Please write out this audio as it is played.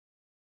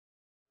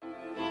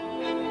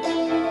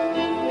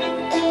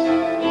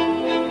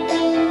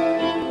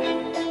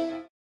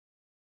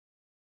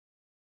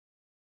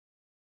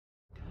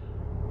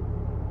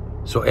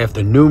So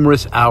after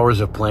numerous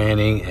hours of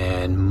planning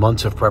and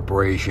months of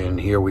preparation,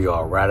 here we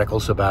are, Radical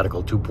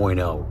Sabbatical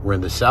 2.0. We're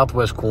in the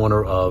southwest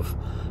corner of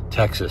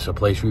Texas, a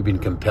place we've been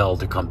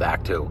compelled to come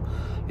back to.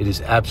 It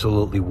is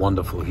absolutely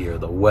wonderful here.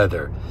 The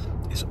weather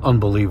is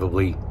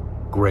unbelievably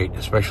great,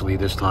 especially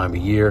this time of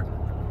year.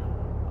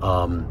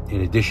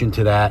 In addition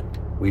to that,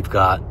 we've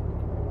got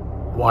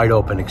wide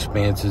open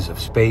expanses of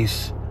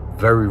space,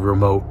 very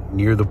remote,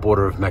 near the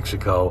border of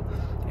Mexico.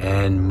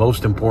 And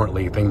most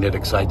importantly, the thing that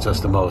excites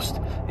us the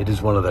most, it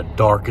is one of the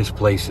darkest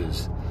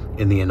places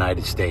in the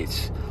United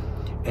States.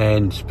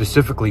 And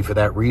specifically for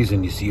that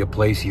reason, you see a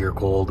place here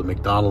called the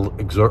McDonald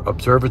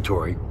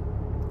Observatory,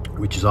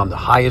 which is on the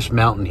highest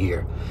mountain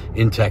here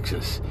in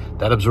Texas.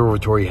 That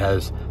observatory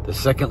has the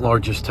second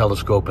largest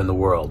telescope in the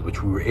world,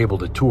 which we were able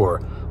to tour.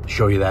 I'll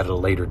show you that at a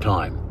later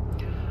time.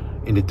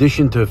 In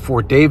addition to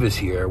Fort Davis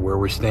here, where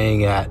we're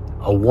staying at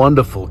a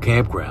wonderful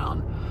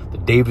campground, the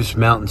Davis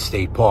Mountain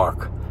State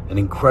Park, an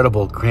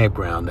incredible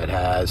campground that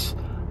has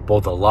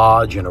both a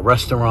lodge and a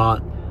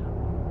restaurant,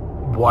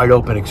 wide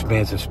open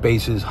expansive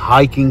spaces,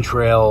 hiking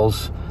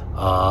trails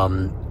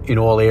in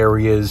all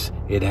areas.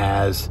 It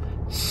has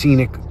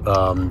scenic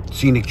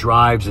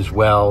drives as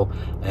well,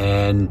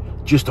 and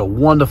just a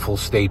wonderful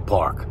state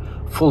park.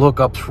 Full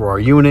hookups for our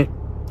unit.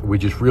 We're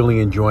just really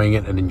enjoying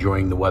it and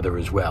enjoying the weather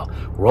as well.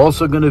 We're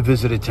also going to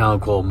visit a town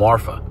called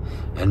Marfa,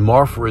 and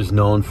Marfa is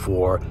known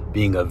for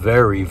being a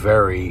very,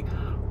 very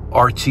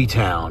artsy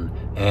town,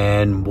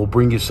 and we'll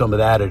bring you some of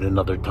that at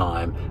another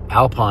time.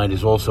 Alpine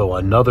is also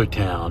another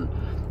town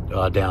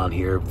down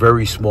here,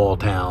 very small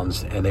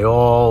towns, and they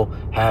all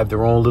have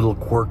their own little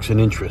quirks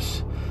and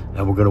interests,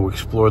 and we're going to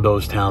explore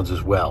those towns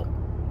as well.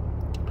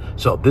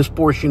 So this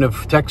portion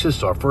of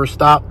Texas, our first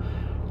stop,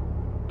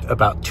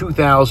 about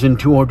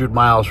 2,200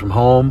 miles from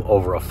home,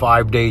 over a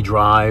 5-day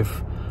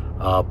drive,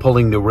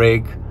 pulling the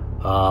rig.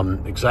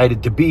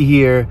 Excited to be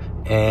here,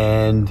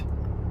 and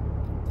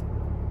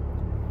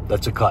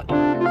that's a cut.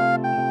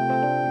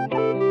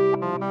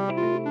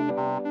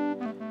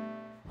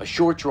 A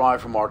short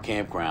drive from our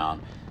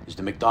campground is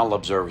the McDonald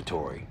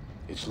Observatory.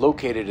 It's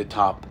located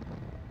atop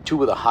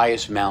two of the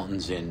highest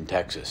mountains in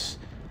Texas,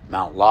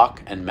 Mount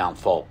Locke and Mount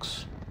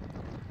Fulks.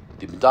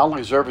 The McDonald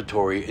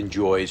Observatory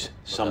enjoys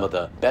some of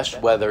the best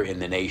weather in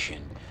the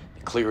nation,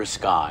 the clearest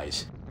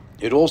skies.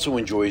 It also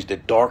enjoys the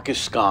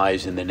darkest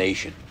skies in the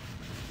nation.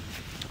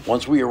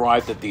 Once we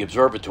arrived at the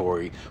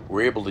observatory, we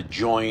were able to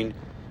join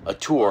a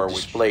tour which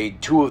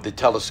displayed two of the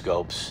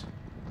telescopes,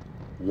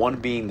 one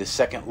being the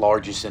second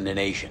largest in the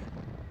nation.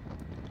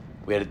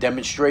 We had a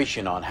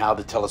demonstration on how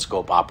the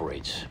telescope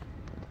operates.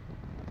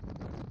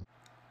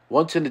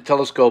 Once in the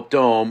telescope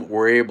dome,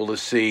 we're able to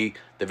see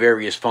the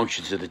various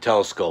functions of the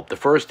telescope. The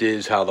first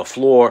is how the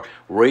floor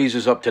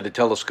raises up to the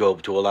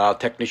telescope to allow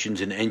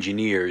technicians and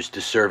engineers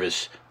to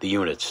service the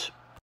units.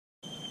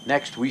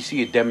 Next, we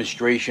see a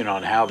demonstration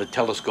on how the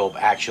telescope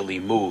actually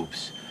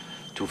moves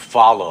to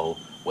follow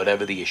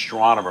whatever the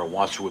astronomer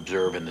wants to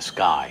observe in the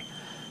sky.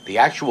 The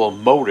actual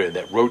motor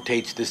that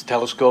rotates this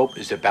telescope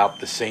is about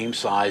the same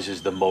size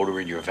as the motor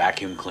in your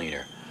vacuum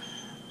cleaner.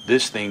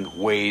 This thing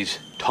weighs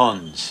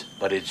tons,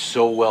 but it's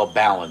so well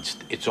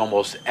balanced, it's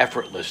almost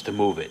effortless to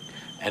move it.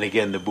 And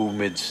again, the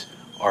movements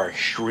are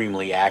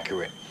extremely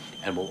accurate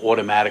and will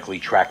automatically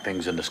track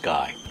things in the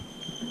sky.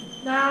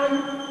 Now,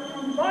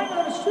 you might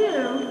notice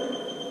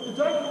too, the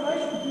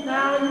declination.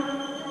 Now,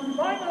 you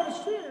might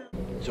notice too.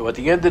 So at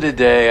the end of the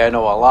day, I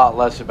know a lot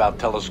less about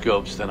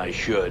telescopes than I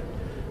should,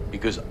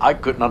 because I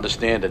couldn't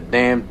understand a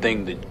damn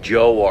thing that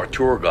Joe, our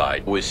tour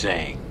guide, was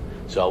saying.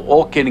 So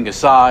all kidding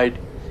aside,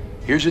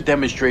 here's a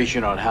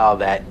demonstration on how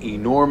that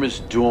enormous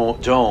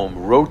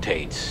dome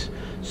rotates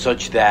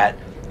such that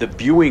the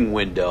viewing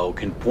window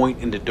can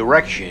point in the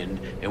direction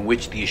in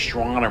which the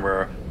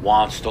astronomer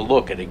wants to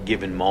look at a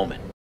given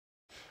moment.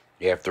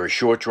 After a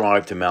short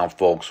drive to Mount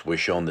Fulks, we're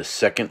shown the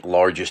second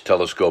largest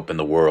telescope in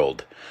the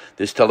world.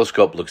 This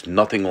telescope looks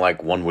nothing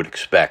like one would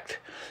expect.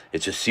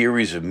 It's a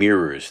series of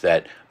mirrors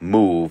that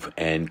move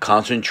and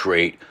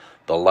concentrate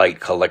the light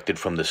collected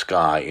from the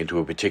sky into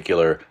a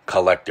particular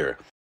collector.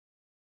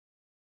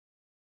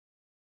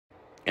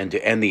 And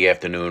to end the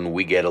afternoon,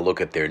 we get a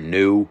look at their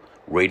new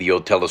radio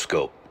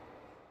telescope.